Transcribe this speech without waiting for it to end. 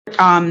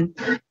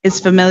is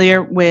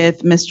familiar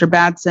with Mr.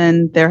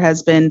 Batson. There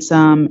has been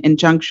some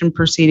injunction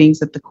proceedings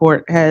that the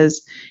court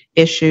has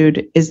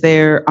issued. Is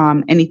there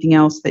anything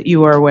else that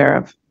you are aware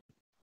of?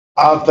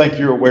 I think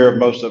you're aware of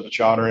most of it,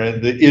 Your Honor,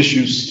 and the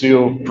issues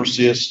still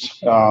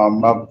persist.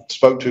 I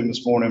spoke to him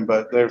this morning,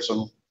 but there's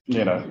some,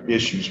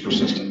 issues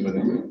persisting with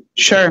him.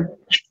 Sure.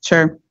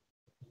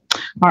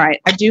 All right.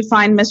 I do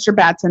find, Mr.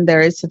 Batson, there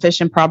is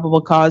sufficient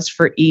probable cause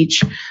for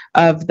each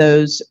of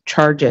those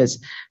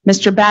charges.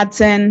 Mr.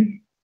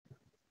 Batson,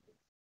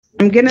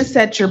 I'm going to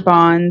set your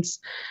bonds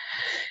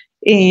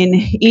in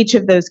each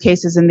of those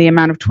cases in the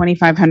amount of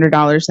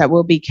 $2,500. That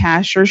will be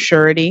cash or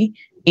surety.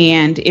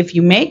 And if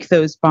you make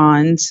those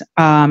bonds,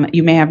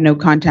 you may have no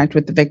contact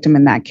with the victim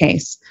in that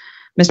case.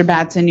 Mr.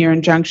 Batson, your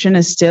injunction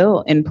is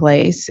still in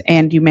place,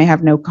 and you may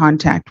have no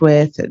contact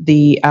with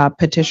the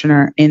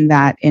petitioner in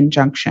that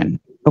injunction.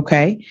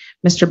 Okay,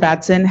 Mr.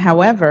 Batson,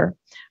 however,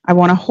 I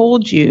want to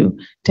hold you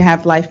to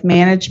have Life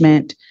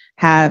Management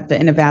have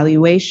an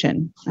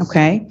evaluation.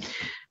 Okay,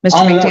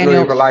 Mr. McDaniel.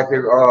 I don't life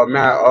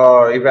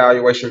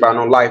evaluation by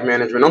no Life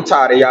Management. I'm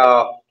tired of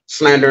y'all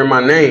slandering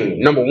my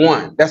name. Number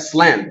one, that's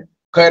slander.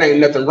 Cause it ain't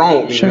nothing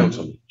wrong with me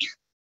mentally.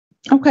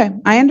 Okay,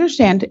 I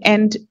understand,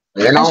 and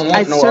I don't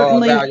want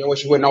no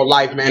evaluation with no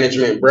Life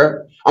Management,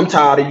 bro. I'm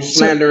tired of you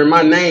slandering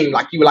my name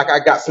like I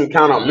got some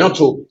kind of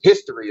mental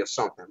history or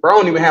something, bro. I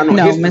don't even have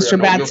no history Mr.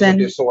 of Batson.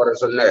 mental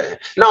disorders or nothing.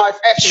 No, it's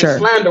actually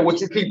slander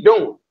what you keep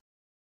doing.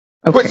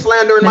 Okay. Quit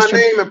slandering my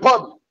name in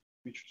public.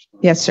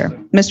 Yes, sir.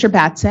 Mr.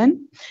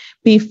 Batson,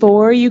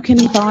 before you can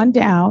bond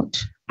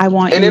out, I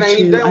want you to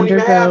undergo. They don't even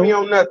have me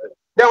on nothing.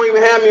 They don't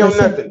even have me on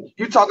nothing.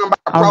 You talking about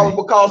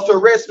probable cause to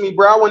arrest me,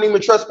 bro? I wasn't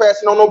even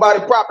trespassing on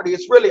nobody's property.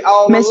 It's really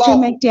all Mr.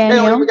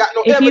 McDaniel,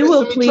 if you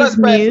will please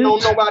mute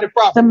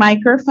the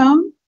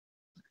microphone.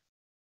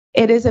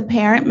 It is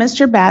apparent,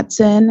 Mr.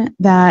 Batson,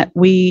 that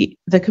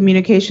the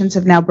communications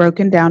have now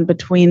broken down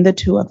between the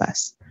two of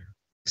us.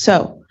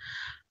 So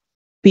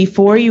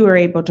before you are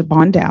able to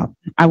bond out,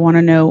 I want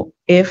to know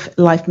if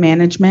Life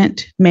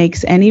Management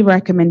makes any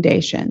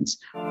recommendations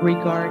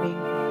regarding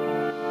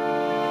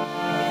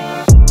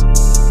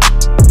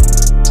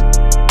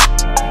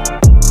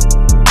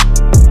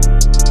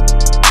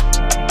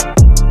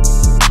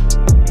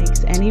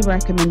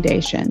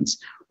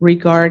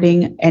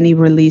any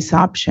release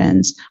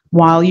options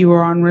while you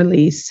are on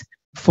release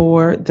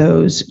for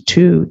those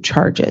two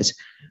charges.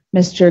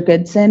 Mr.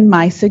 Goodson,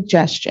 my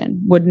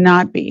suggestion would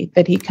not be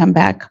that he come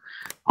back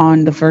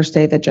on the first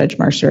day that Judge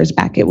Mercer is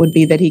back. It would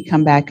be that he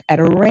come back at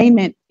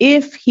arraignment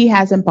if he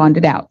hasn't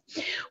bonded out.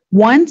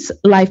 Once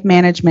Life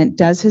Management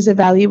does his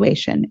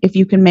evaluation, if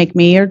you can make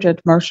me or Judge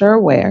Mercer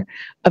aware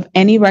of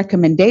any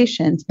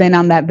recommendations, then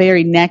on that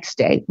very next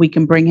day, we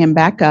can bring him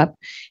back up.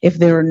 If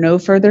there are no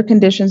further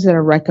conditions that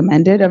are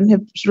recommended of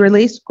his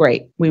release,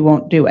 great, we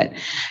won't do it.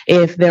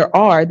 If there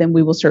are, then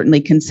we will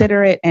certainly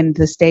consider it, and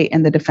the state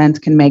and the defense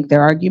can make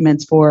their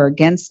arguments for or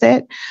against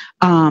it,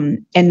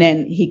 and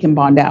then he can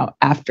bond out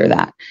after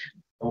that.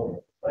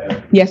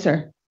 Yes,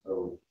 sir.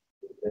 So,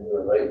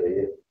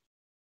 lately,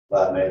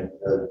 Life Management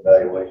does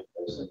evaluation.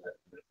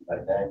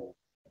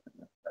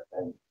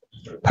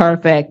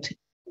 Perfect.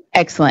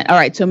 Excellent. All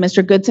right. So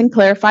Mr. Goodson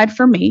clarified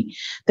for me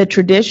that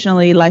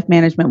traditionally Life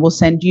Management will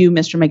send you,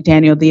 Mr.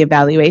 McDaniel, the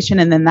evaluation,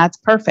 and then that's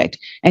perfect.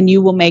 And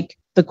you will make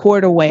the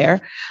court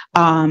aware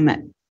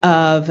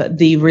of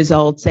the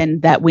results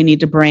and that we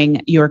need to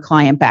bring your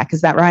client back.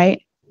 Is that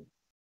right?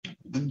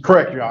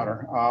 Correct, Your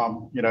Honor.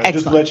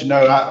 Just to let you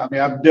know,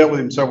 I've dealt with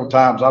him several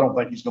times. I don't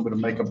think he's going to be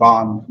able to make a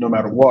bond no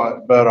matter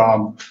what, but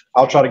I'll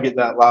try to get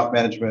that Life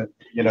Management,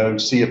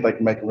 see if they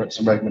can make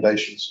some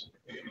recommendations.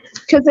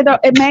 Because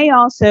it may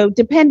also,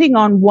 depending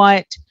on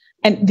what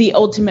and the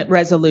ultimate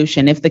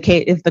resolution, if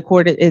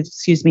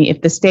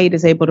the state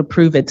is able to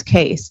prove its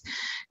case,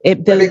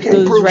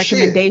 those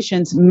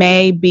recommendations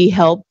may be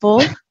helpful.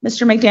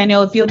 Mr.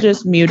 McDaniel, if you'll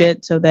just mute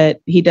it so that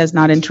he does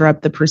not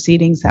interrupt the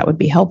proceedings, that would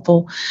be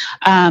helpful.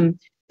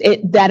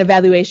 That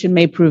evaluation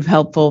may prove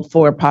helpful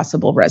for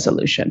possible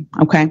resolution.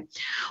 Okay.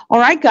 All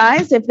right,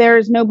 guys, if there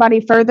is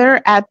nobody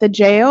further at the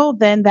jail,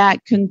 then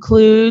that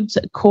concludes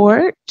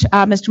court.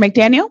 Mr.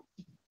 McDaniel,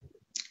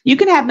 you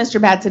can have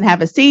Mr. Batson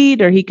have a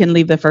seat, or he can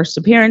leave the first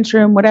appearance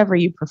room, whatever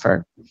you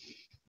prefer.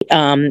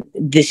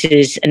 This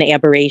is an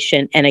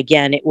aberration. And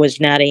again, it was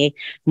not a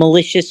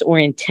malicious or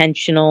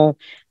intentional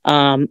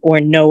or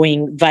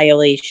knowing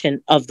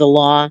violation of the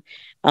law.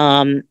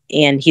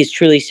 And he's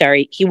truly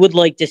sorry. He would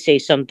like to say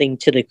something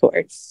to the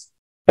courts.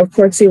 Of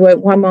course, he would.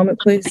 One moment,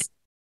 please.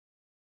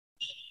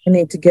 I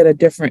need to get a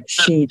different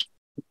sheet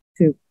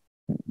too,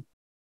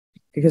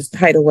 because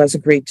title was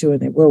agreed to,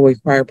 and it will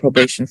require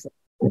probation for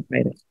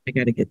title. I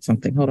got to get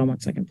something. Hold on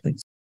one second,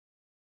 please.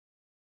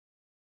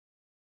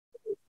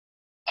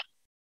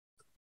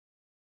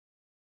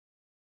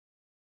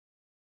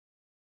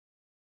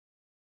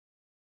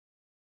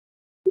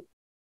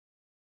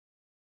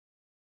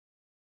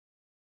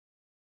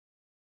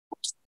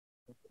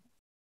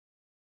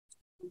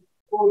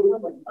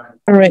 All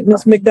right,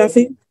 Ms.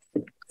 McDuffie.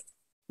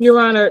 Your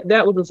Honor,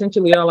 that was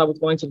essentially all I was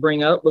going to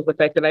bring up, was the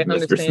fact that I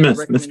understand.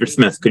 Mr.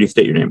 Smith, could you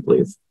state your name,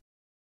 please?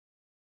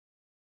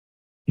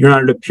 Your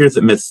Honor, it appears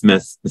that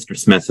Mr.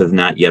 Smith has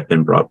not yet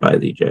been brought by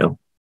the jail.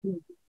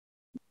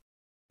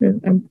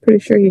 I'm pretty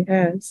sure he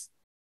has.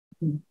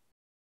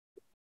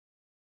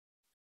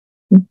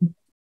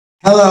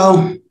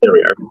 Hello. There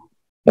we are.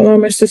 Hello,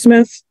 Mr.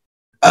 Smith.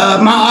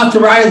 My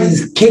arthritis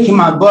is kicking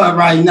my butt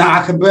right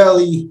now. I can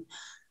barely,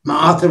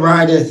 I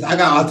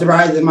got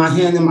arthritis in my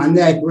hand and my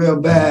neck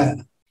real bad.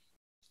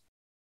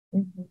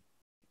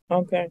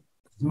 Okay.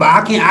 But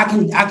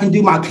I can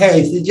do my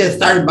case. It just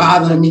started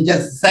bothering me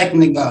just a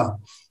second ago.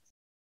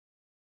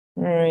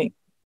 All right.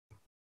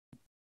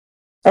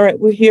 All right,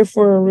 we're here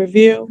for a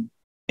review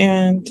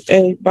and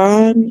a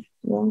bond.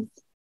 Well,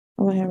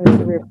 all I have is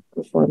the review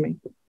before me.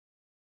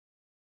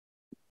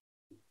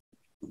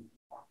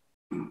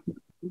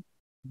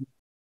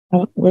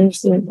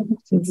 Where's the?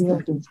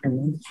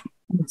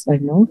 It's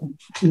like no.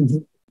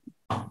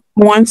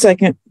 1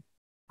 second.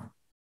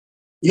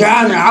 Your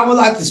Honor, I would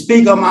like to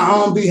speak on my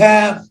own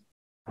behalf.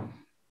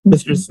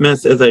 Mr.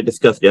 Smith, as I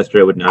discussed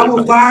yesterday, I would not. I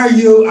will fire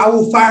you. I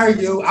will fire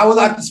you. I would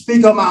like to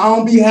speak on my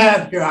own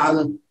behalf, Your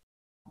Honor.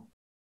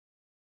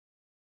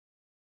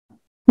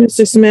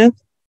 Mr. Smith?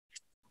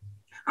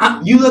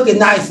 You looking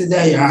nice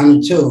today, Your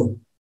Honor, too.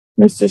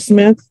 Mr.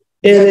 Smith,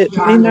 Yes,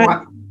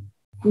 it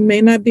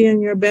may not be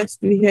in your best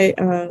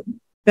behavior,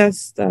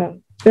 best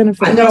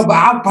benefit. I know, but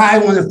I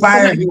probably want to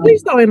fire you.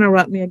 Please don't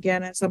interrupt me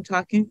again as I'm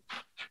talking.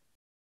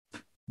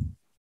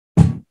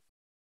 Do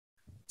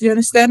you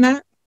understand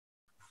that?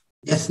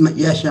 Yes,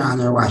 Your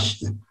Honor,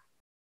 Washington.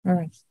 All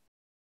right.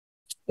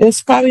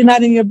 It's probably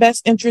not in your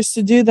best interest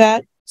to do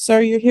that.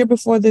 Sir, you're here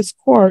before this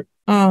court.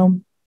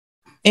 And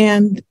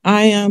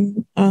I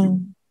am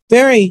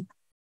very,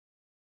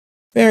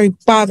 very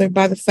bothered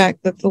by the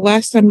fact that the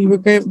last time you were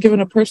given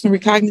a personal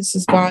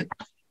recognizance bond,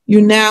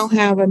 you now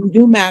have a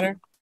new matter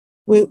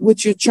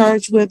which you're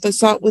charged with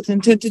assault with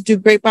intent to do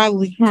great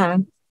bodily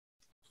harm.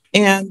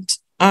 And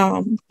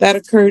that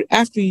occurred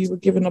after you were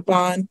given a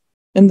bond.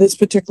 In this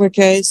particular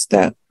case,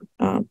 that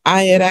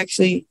I had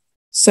actually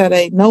set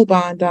a no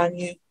bond on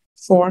you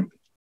for.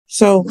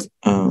 So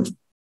I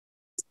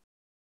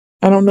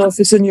don't know if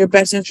it's in your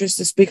best interest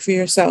to speak for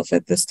yourself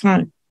at this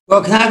time.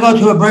 Well, can I go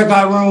to a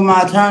breakout room with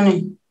my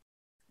attorney?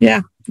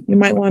 Yeah, you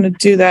might want to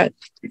do that.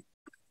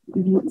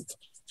 You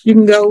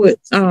can go with,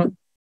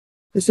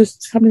 it's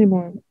just, how many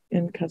more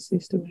in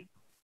custody do we?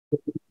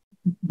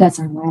 That's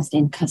our last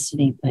in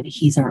custody, but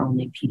he's our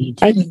only PD.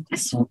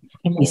 So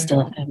we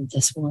still have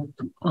this one.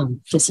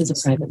 This is a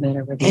private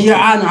matter. And Your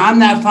Honor, I'm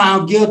not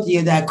found guilty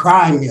of that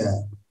crime yet.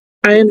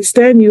 I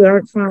understand you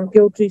aren't found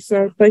guilty,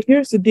 sir, but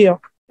here's the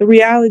deal. The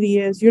reality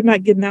is you're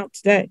not getting out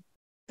today.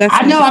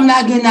 I know I'm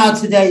not getting out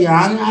today, Your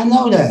Honor. I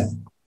know that.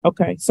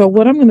 Okay, so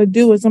what I'm going to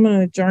do is I'm going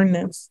to adjourn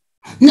this.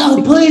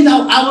 No, please,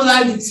 I would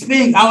like to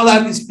speak. I would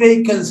like to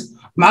speak because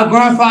my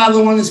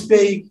grandfather want to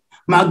speak.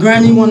 My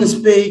granny want to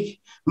speak.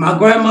 My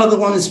grandmother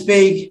want to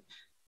speak.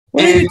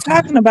 What are you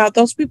talking about?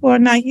 Those people are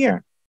not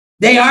here.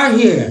 They are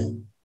here.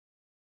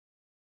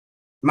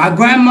 My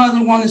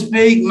grandmother want to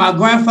speak. My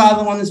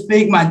grandfather want to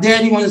speak. My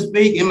daddy want to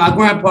speak. And my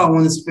grandpa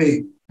want to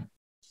speak.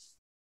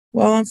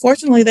 Well,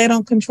 unfortunately, they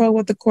don't control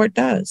what the court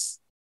does.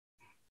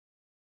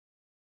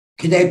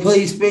 Could they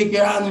please speak,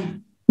 Your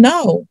Honor?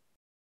 No.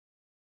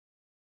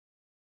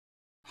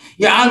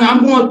 Your Honor,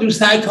 I'm going through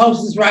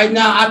psychosis right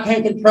now. I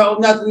can't control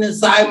nothing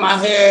inside my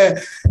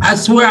head. I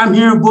swear I'm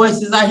hearing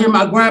voices. I hear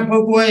my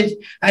grandpa voice.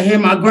 I hear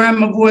my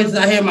grandma voice.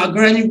 I hear my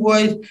granny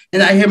voice.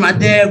 And I hear my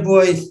dad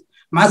voice.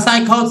 My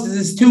psychosis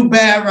is too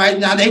bad right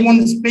now. They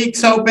want to speak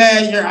so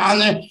bad, Your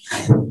Honor.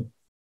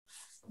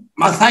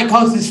 My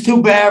psychosis is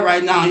too bad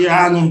right now, Your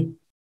Honor.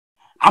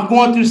 I'm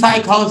going through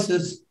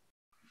psychosis.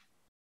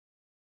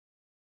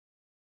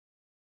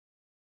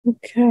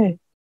 Okay.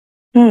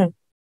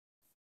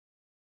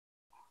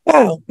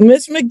 Oh,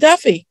 Ms.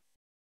 McDuffie.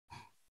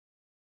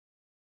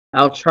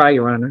 I'll try,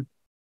 Your Honor.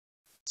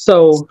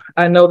 So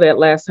I know that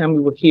last time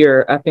we were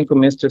here, I think when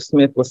Mr.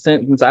 Smith was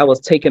sentenced, I was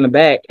taken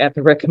aback at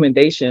the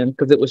recommendation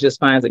because it was just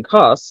fines and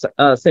costs,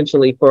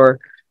 essentially for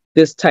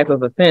this type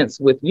of offense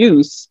with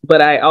use.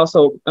 But I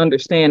also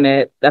understand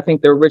that I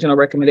think the original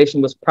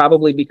recommendation was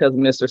probably because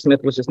Mr.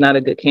 Smith was just not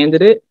a good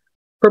candidate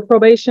for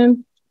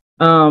probation.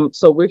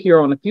 So we're here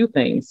on a few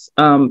things.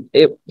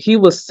 He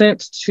was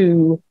sent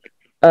to,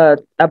 I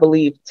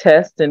believe,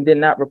 test and did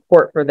not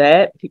report for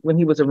that when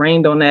he was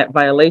arraigned on that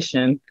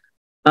violation.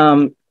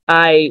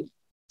 He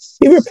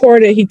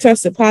reported he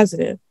tested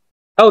positive.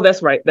 Oh,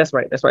 that's right. Yes.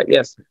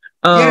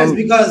 Yes,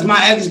 because my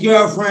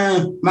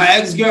ex-girlfriend,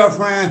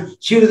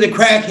 she was a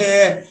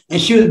crackhead and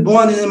she was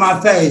born in my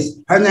face.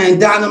 Her name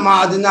Donna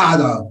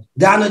Maldonado,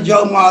 Donna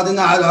Joe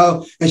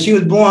Maldonado, and she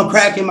was born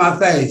crack in my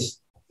face.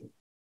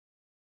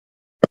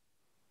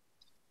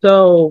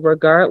 So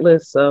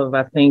regardless of,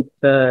 I think,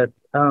 the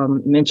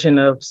mention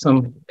of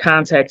some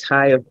contact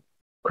high of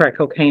crack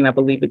cocaine, I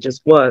believe it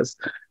just was.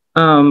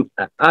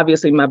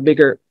 Obviously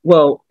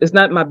it's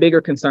not my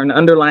bigger concern. The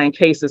underlying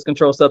case is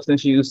controlled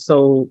substance use.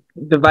 So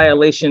the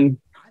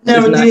violation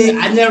Never did.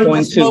 I never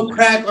did smoke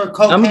crack or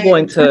cocaine. I'm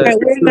going to. Okay,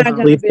 we're not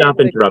gonna Please stop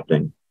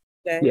interrupting.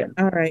 Okay. Yeah.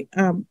 All right.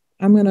 I'm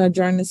going to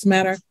adjourn this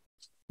matter.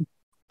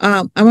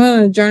 I'm going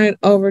to adjourn it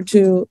over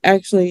to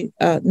actually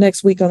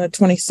next week on the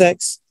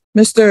 26th.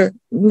 Mr.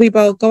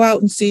 Lebo, go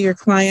out and see your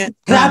client.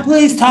 Can I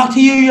please talk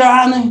to you, Your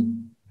Honor,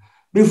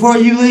 before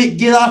you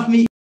get off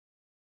me?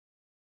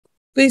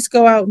 Please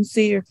go out and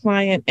see your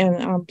client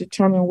and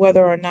determine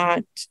whether or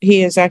not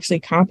he is actually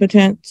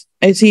competent.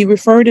 Is he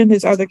referred in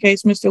his other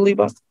case, Mr.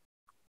 Lebo?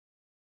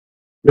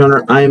 Your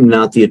Honor, I am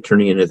not the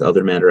attorney in his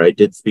other matter. I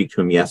did speak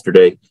to him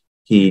yesterday.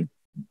 He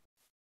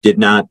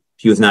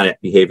was not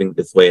behaving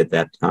this way at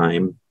that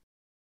time.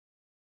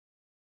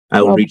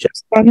 I will reach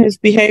out. On his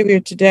behavior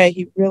today,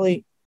 he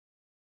really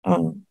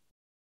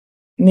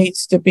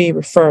needs to be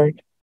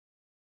referred.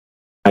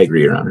 I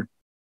agree, Your Honor.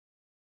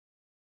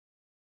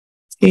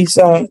 He's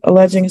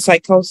alleging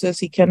psychosis.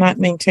 He cannot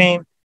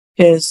maintain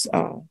his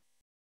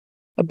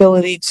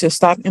ability to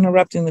stop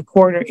interrupting the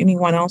court or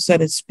anyone else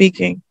that is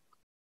speaking.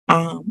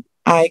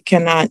 I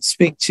cannot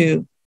speak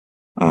to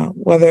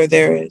whether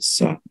there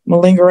is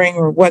malingering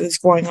or what is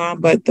going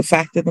on, but the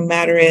fact of the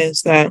matter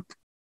is that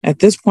at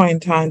this point in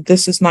time,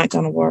 this is not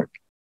going to work.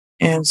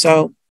 And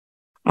so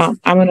I'm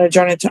going to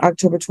adjourn it to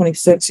October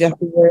 26th.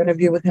 After your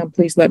interview with him,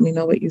 please let me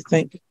know what you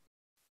think.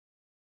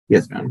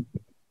 Yes, ma'am.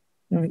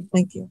 All right,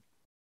 thank you.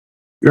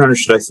 Your Honor,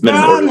 should I submit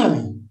an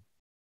order?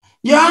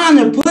 Your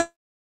Honor,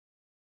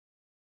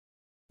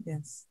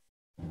 yes.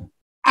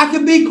 I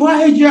can be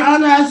quiet, Your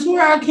Honor. I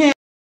swear I can't.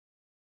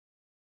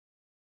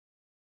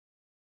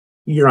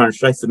 Your Honor,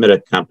 should I submit a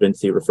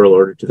competency referral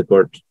order to the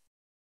court?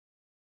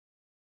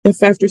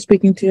 If after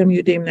speaking to him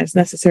you deem that's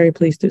necessary,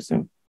 please do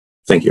so.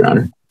 Thank you, Your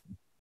Honor.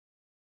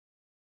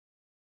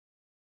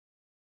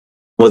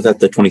 Was that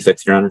the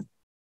 26th, Your Honor?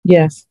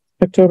 Yes,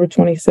 October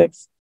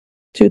 26th,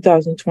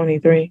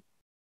 2023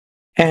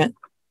 at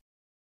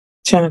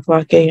 10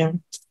 o'clock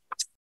a.m.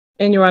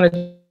 And Your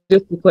Honor,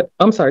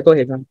 I'm sorry, go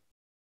ahead, John.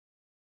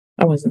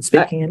 I wasn't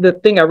speaking. The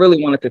thing I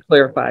really wanted to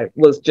clarify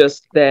was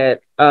just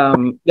that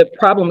the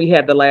problem we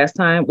had the last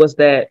time was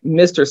that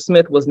Mr.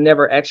 Smith was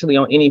never actually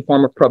on any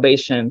form of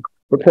probation,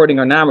 reporting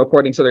or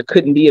non-reporting, so there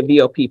couldn't be a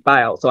VOP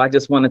file. So I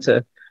just wanted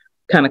to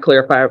kind of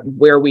clarify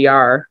where we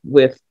are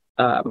with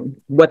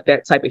what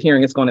that type of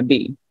hearing is going to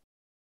be.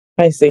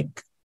 I see.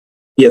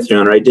 Yes, Your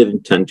Honor, I did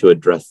intend to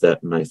address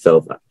that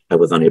myself. I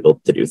was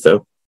unable to do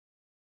so.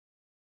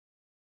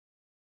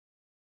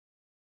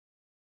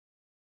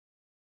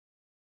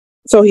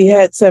 So he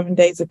had 7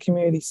 days of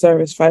community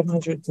service,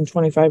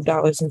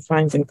 $525 in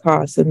fines and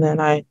costs. And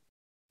then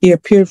he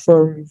appeared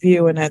for a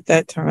review. And at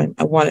that time,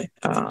 I wanted,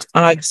 on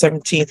August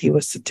 17th, he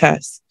was to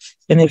test.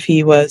 And if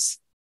he was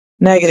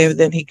negative,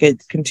 then he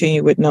could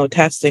continue with no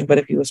testing. But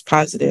if he was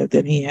positive,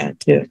 then he had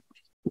to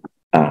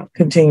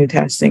continue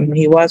testing. And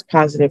he was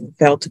positive and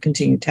failed to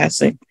continue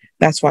testing.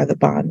 That's why the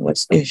bond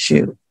was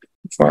issued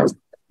for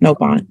no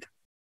bond.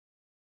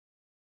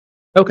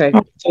 Okay.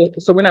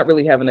 So we're not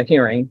really having a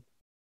hearing.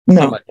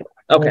 No.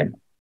 Okay.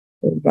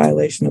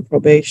 Violation of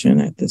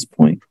probation at this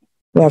point.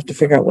 We'll have to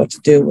figure out what to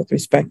do with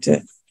respect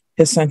to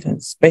his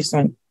sentence based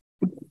on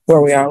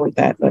where we are with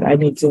that. But I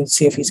need to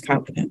see if he's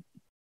competent.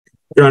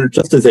 Your Honor,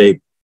 just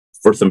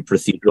for some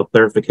procedural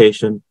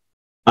clarification,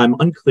 I'm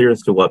unclear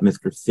as to what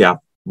Mr.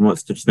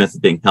 Smith is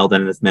being held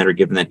on in this matter,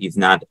 given that he's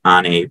not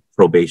on a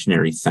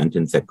probationary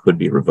sentence that could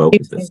be revoked.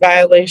 He's in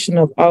violation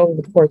of all of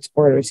the court's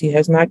orders. He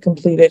has not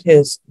completed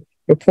his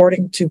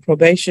reporting to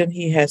probation.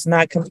 He has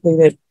not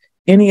completed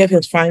any of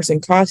his fines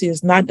and costs. He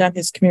has not done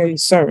his community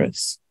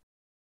service.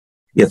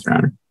 Yes, Your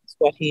Honor. That's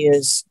what he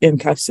is in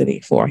custody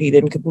for. He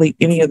didn't complete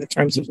any of the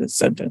terms of his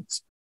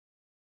sentence.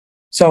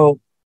 So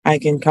I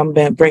can come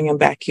back, bring him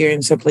back here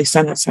and simply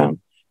sentence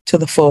him to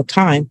the full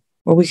time,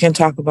 where we can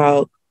talk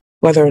about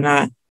whether or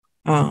not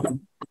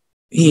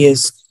he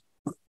is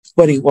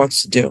what he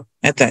wants to do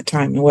at that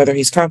time and whether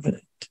he's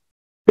competent.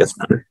 Yes,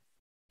 Your Honor.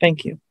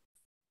 Thank you.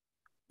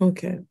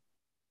 Okay.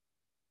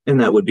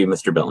 And that would be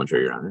Mr. Bellinger,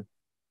 Your Honor.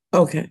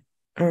 Okay.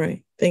 All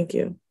right. Thank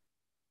you.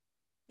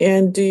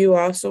 And do you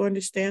also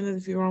understand that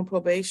if you're on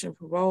probation,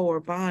 parole, or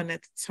bond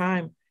at the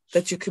time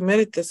that you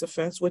committed this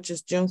offense, which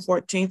is June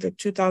 14th of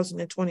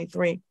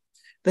 2023,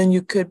 then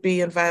you could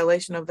be in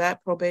violation of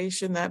that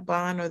probation, that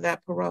bond, or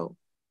that parole?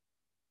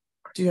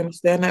 Do you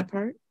understand that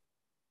part?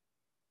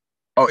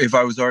 Oh, if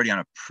I was already on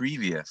a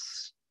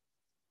previous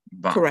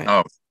bond. Correct.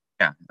 Oh,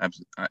 yeah.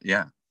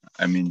 Yeah.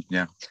 I mean,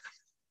 yeah.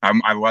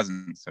 I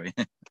wasn't, so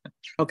yeah.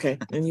 Okay.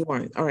 And you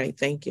weren't. All right.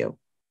 Thank you.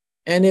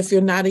 And if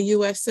you're not a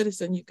U.S.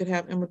 citizen, you could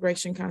have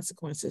immigration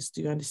consequences.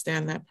 Do you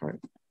understand that part?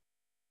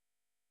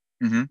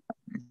 Mm-hmm.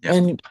 Yeah.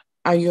 And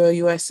are you a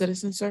U.S.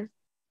 citizen, sir?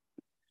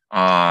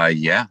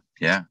 Yeah.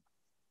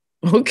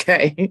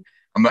 Okay.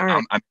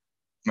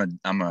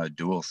 I'm a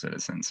dual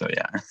citizen, so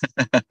yeah.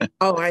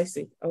 Oh, I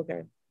see.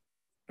 Okay.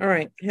 All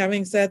right.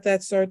 Having said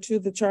that, sir, to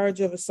the charge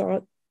of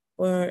assault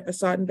or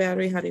assault and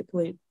battery, how do you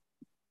plead?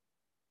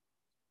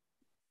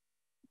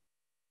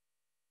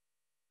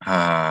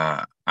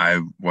 I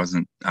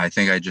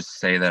think I just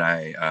say that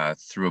I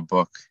threw a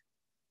book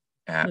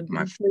at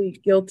my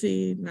plead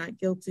guilty, not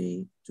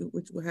guilty?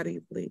 How do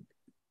you plead?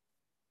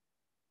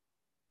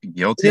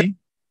 Guilty?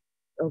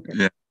 Okay.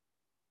 Yeah.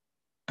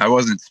 That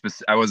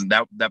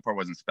part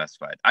wasn't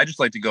specified. I just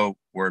like to go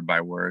word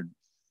by word,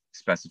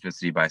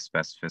 specificity by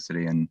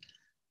specificity, and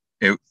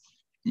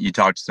you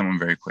talk to someone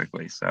very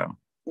quickly. So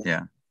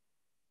yeah.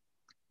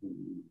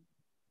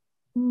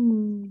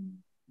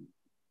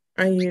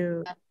 Are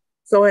you?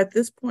 So at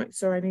this point,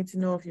 sir, I need to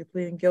know if you're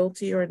pleading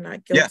guilty or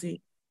not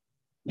guilty.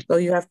 Yeah. So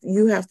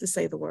you have to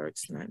say the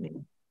words, not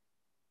me.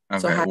 Okay.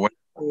 So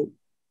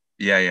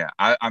yeah.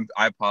 I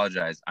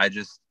apologize.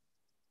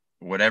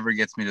 Whatever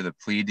gets me to the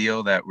plea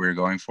deal that we're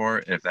going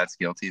for, if that's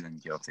guilty,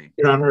 then guilty.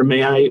 Your Honor,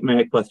 may I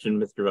question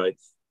Mr.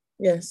 Weitz?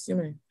 Yes, you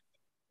may.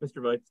 Mr.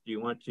 Weitz, do you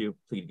want to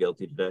plead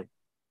guilty today?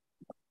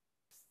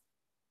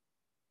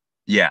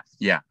 Yeah,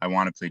 I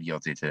want to plead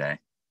guilty today.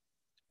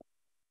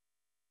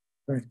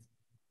 Right.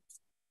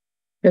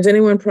 Has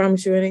anyone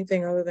promised you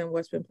anything other than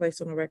what's been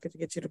placed on the record to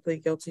get you to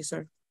plead guilty,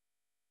 sir?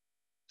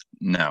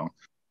 No.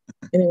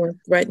 Anyone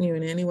threaten you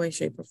in any way,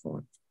 shape, or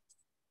form?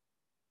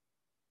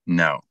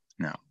 No.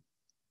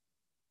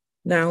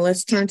 Now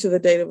let's turn to the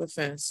date of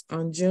offense.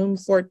 On June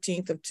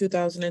 14th of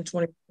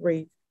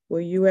 2023, were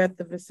you at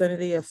the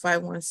vicinity of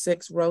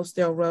 516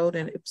 Rosedale Road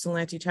in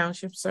Ypsilanti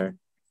Township, sir?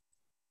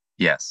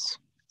 Yes.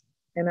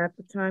 And at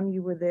the time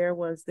you were there,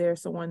 was there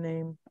someone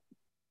named,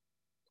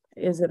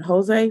 is it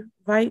Jose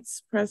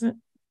Weitz present?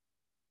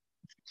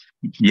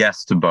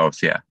 Yes to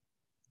both, yeah.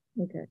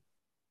 Okay.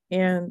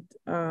 And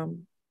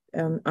on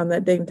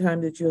that date and time,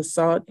 did you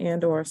assault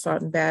and/or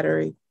assault and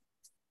battery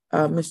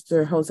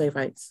Mr. Jose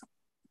Weitz?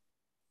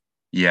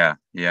 Yeah,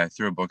 I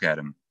threw a book at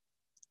him.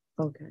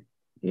 Okay.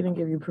 He didn't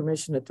give you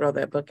permission to throw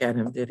that book at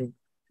him, did he?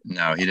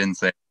 No, he didn't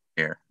say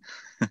here.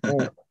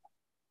 All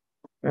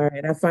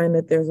right. I find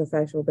that there's a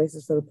factual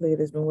basis for the plea that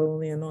has been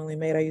willingly and knowingly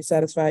made. Are you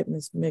satisfied,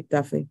 Ms.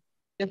 McDuffie?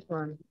 Yes,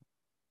 Your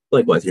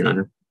Likewise, Your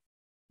Honor.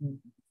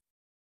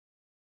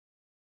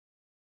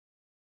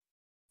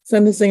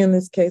 Sentencing in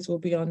this case will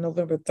be on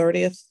November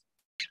 30th,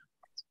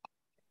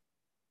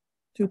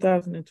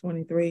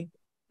 2023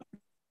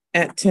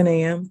 at 10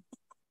 a.m.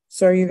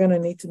 Sir, you're going to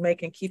need to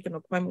make and keep an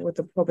appointment with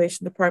the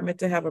probation department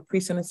to have a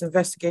pre-sentence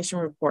investigation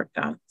report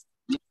done.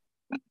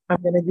 I'm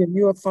going to give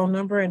you a phone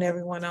number, and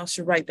everyone else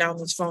should write down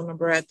this phone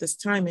number at this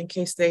time in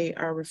case they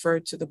are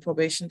referred to the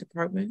probation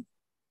department.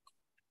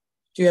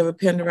 Do you have a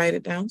pen to write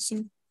it down,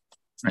 sir?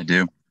 I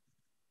do.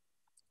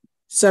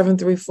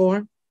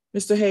 734.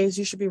 Mr. Hayes,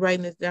 you should be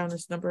writing this down,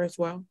 this number as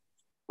well.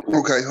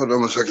 Okay, hold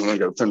on a second. I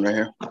got a pen right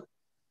here.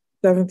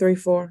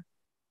 734.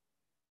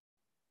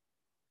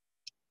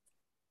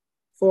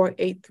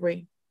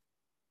 483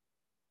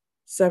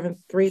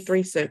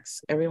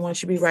 7336. Everyone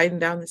should be writing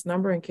down this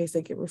number in case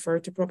they get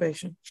referred to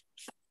probation.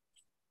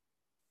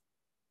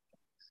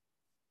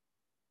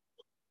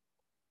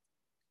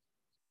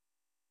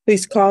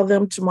 Please call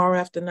them tomorrow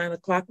after 9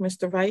 o'clock,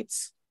 Mr.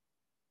 Weitz.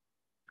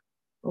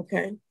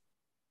 Okay.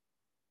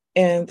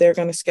 And they're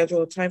going to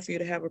schedule a time for you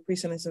to have a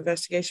pre-sentence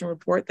investigation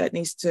report that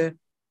needs to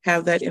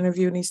have that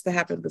interview needs to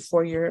happen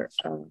before your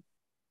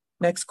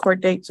next court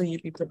date, so you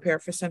be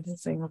prepared for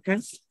sentencing. Okay.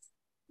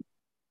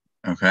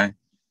 Okay.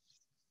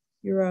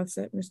 You're all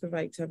set, Mr.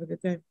 Weitz. Have a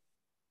good day.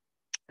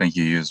 Thank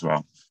you. You as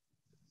well.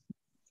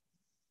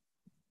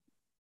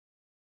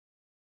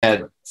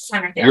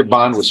 Your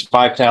bond was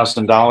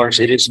 $5,000.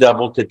 It is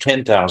doubled to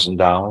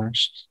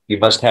 $10,000. You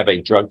must have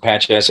a drug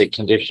patch as a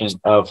condition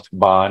of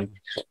bond.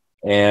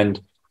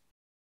 And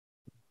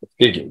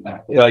did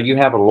you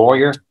have a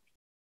lawyer?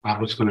 I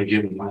was going to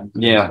give him mine.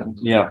 Yeah.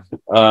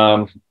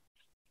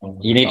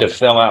 You need to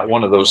fill out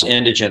one of those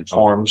indigent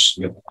forms,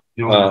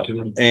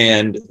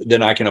 and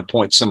then I can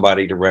appoint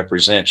somebody to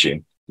represent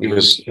you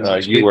because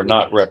you were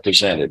not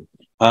represented.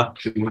 Huh?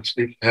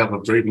 Have a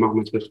great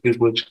moment to speak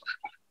with you.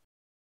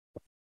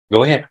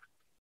 Go ahead.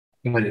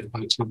 I'm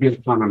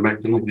trying to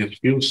make them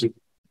excuse,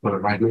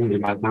 but right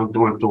now I'm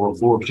going through a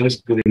full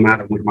custody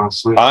matter with my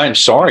son. I'm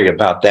sorry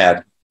about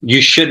that.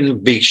 You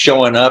shouldn't be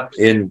showing up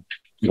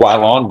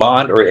while on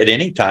bond or at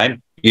any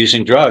time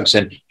using drugs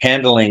and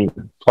handling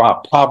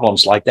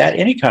problems like that.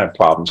 Any kind of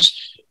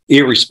problems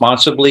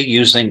irresponsibly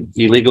using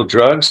illegal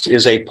drugs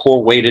is a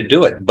poor way to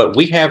do it. But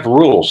we have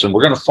rules, and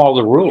we're going to follow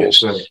the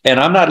rules. Yes, and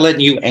I'm not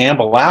letting you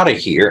amble out of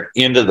here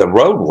into the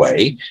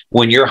roadway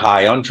when you're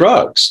high on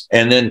drugs.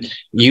 And then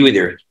you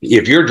either,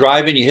 if you're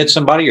driving, you hit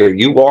somebody, or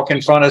you walk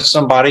in front of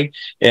somebody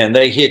and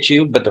they hit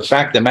you. But the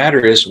fact of the matter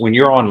is, when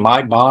you're on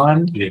my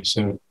bond, yes,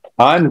 sir,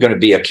 I'm going to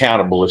be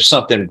accountable if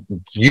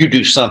you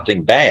do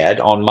something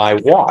bad on my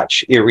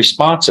watch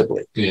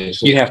irresponsibly.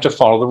 Yes, you have to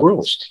follow the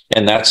rules.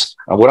 And that's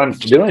what I'm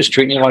doing, is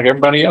treating you like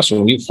everybody else.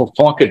 When you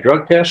flunk a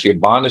drug test, your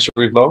bond is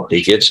revoked,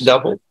 it gets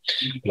doubled,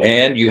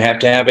 and you have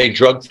to have a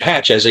drug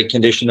patch as a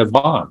condition of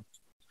bond.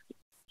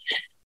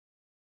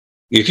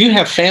 If you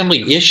have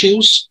family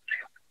issues,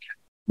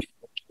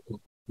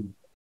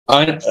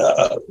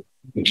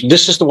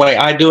 this is the way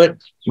I do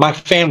it. My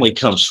family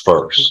comes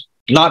first,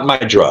 not my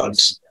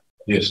drugs.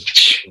 Yes.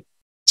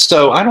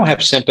 So I don't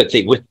have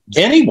sympathy with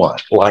anyone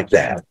like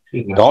that.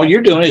 All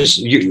you're doing is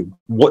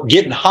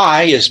getting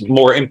high is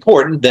more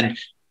important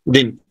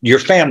than your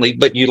family,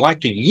 but you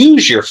like to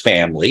use your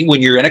family when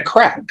you're in a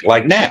crack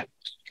like now.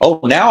 Oh,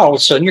 now all of a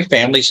sudden your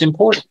family's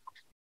important.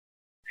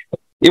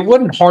 It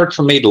wasn't hard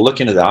for me to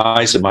look into the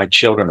eyes of my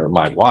children or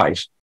my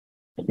wife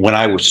when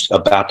I was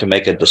about to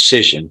make a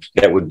decision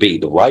that would be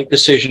the right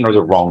decision or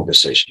the wrong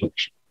decision,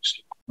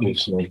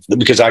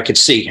 because I could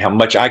see how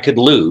much I could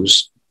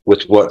lose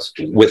with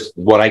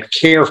what I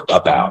care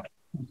about.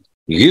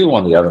 You,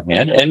 on the other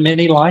hand, and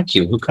many like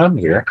you who come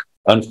here,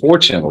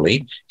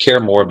 unfortunately, care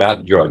more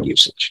about drug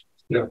usage.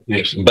 Yeah.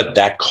 Yes. But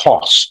that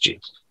costs you.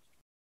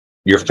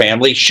 Your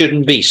family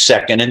shouldn't be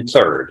second and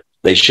third.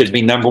 They should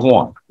be number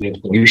one. Yes.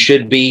 You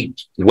should be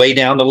way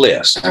down the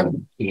list.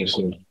 Yes.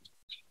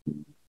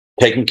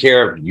 Taking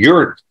care of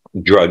your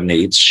drug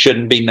needs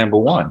shouldn't be number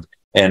one.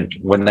 And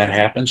when that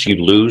happens,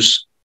 you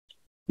lose,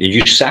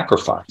 you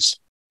sacrifice,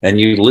 and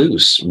you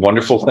lose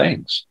wonderful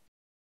things.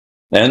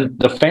 And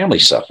the family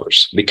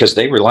suffers because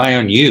they rely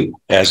on you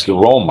as the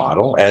role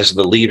model, as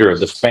the leader of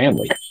the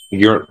family,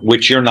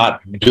 which you're not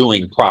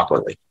doing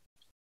properly.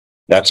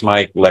 That's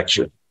my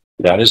lecture.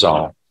 That is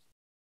all.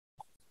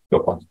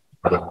 Go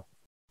on.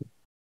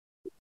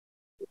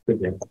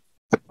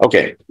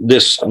 Okay,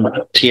 this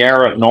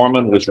Tiara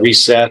Norman was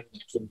reset.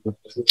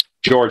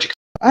 George.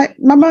 My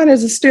mind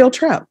is a steel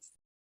trap.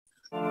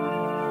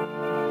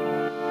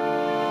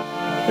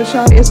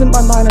 Rashawn, isn't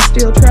my mind a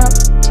steel trap?